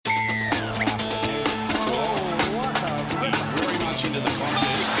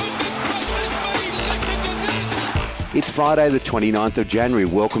It's Friday the 29th of January.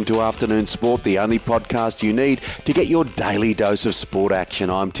 Welcome to Afternoon Sport, the only podcast you need to get your daily dose of sport action.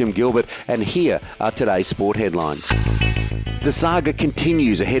 I'm Tim Gilbert, and here are today's sport headlines. The saga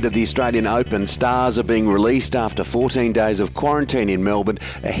continues ahead of the Australian Open. Stars are being released after 14 days of quarantine in Melbourne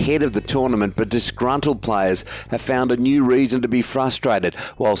ahead of the tournament, but disgruntled players have found a new reason to be frustrated.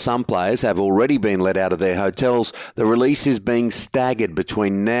 While some players have already been let out of their hotels, the release is being staggered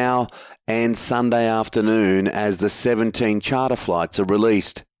between now and Sunday afternoon as the 17 charter flights are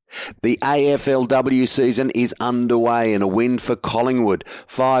released. The AFLW season is underway in a win for Collingwood,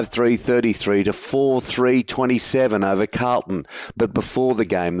 5-3-33 to 4-3-27 over Carlton. But before the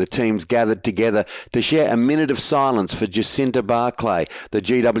game, the teams gathered together to share a minute of silence for Jacinta Barclay, the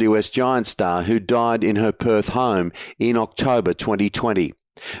GWS Giants star who died in her Perth home in October 2020.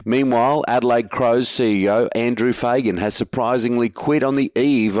 Meanwhile, Adelaide Crows CEO Andrew Fagan has surprisingly quit on the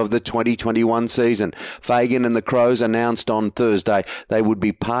eve of the 2021 season. Fagan and the Crows announced on Thursday they would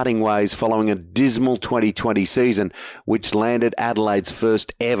be parting ways following a dismal 2020 season, which landed Adelaide's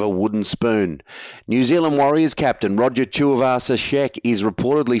first ever wooden spoon. New Zealand Warriors captain Roger Tuivasa-Sheck is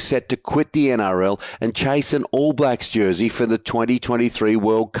reportedly set to quit the NRL and chase an All Blacks jersey for the 2023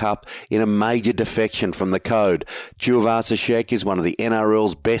 World Cup in a major defection from the code. Tuivasa-Sheck is one of the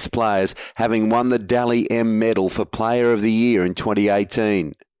NRL's best players, having won the Dally M medal for Player of the Year in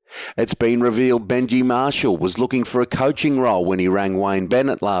 2018. It's been revealed Benji Marshall was looking for a coaching role when he rang Wayne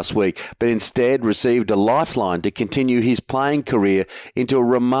Bennett last week, but instead received a lifeline to continue his playing career into a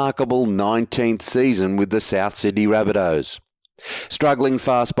remarkable 19th season with the South Sydney Rabbitohs. Struggling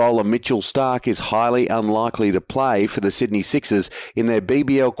fast bowler Mitchell Starc is highly unlikely to play for the Sydney Sixers in their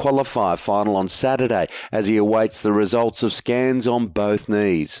BBL qualifier final on Saturday as he awaits the results of scans on both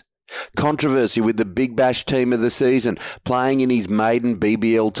knees. Controversy with the Big Bash team of the season. Playing in his maiden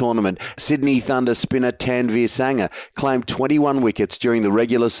BBL tournament, Sydney Thunder spinner Tanveer Sangha claimed 21 wickets during the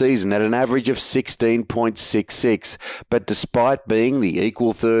regular season at an average of 16.66. But despite being the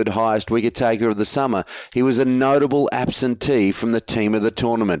equal third highest wicket taker of the summer, he was a notable absentee from the team of the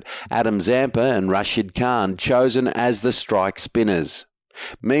tournament. Adam Zampa and Rashid Khan chosen as the strike spinners.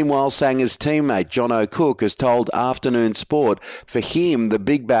 Meanwhile, Sanga's teammate John O'Cook has told Afternoon Sport for him the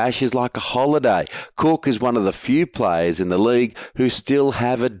Big Bash is like a holiday. Cook is one of the few players in the league who still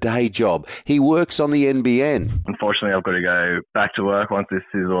have a day job. He works on the NBN. Unfortunately, I've got to go back to work once this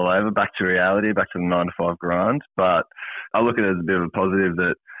is all over, back to reality, back to the 9 to 5 grind. But I look at it as a bit of a positive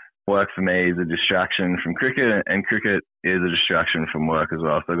that work for me is a distraction from cricket, and cricket is a distraction from work as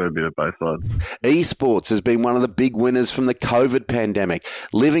well. So I've got a bit of both sides. Esports has been one of the big winners from the COVID pandemic.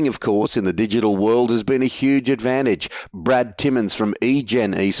 Living, of course, in the digital world has been a huge advantage. Brad Timmins from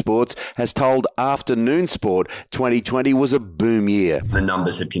eGen Esports has told Afternoon Sport 2020 was a boom year. The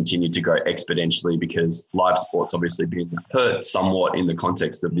numbers have continued to grow exponentially because live sports obviously been hurt somewhat in the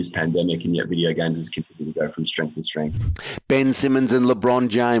context of this pandemic, and yet video games has continued to go from strength to strength. Ben Simmons and LeBron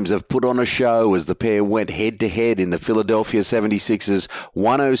James have put on a show as the pair went head-to-head in the Philadelphia 76ers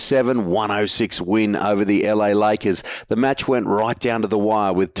 107-106 win over the LA Lakers. The match went right down to the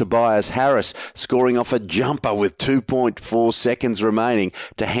wire with Tobias Harris scoring off a jumper with 2.4 seconds remaining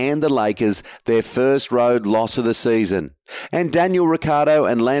to hand the Lakers their first road loss of the season. And Daniel Ricciardo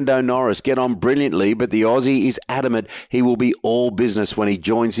and Lando Norris get on brilliantly, but the Aussie is adamant he will be all business when he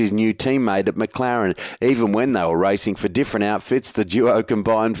joins his new teammate at McLaren. Even when they were racing for different outfits, the duo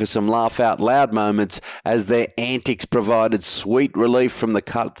combined for some laugh-out-loud moments as their antics provided sweet relief from the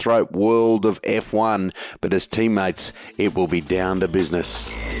cutthroat world of F1. But as teammates, it will be down to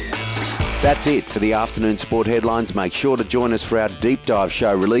business. That's it for the Afternoon Sport headlines. Make sure to join us for our deep dive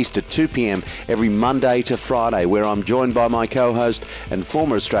show released at 2 p.m. every Monday to Friday, where I'm joined by my co-host and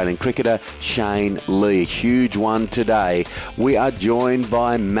former Australian cricketer Shane Lee. Huge one today. We are joined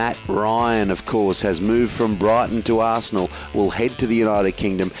by Matt Ryan, of course, has moved from Brighton to Arsenal, will head to the United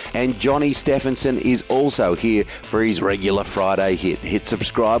Kingdom, and Johnny Stephenson is also here for his regular Friday hit. Hit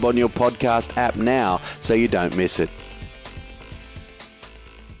subscribe on your podcast app now so you don't miss it.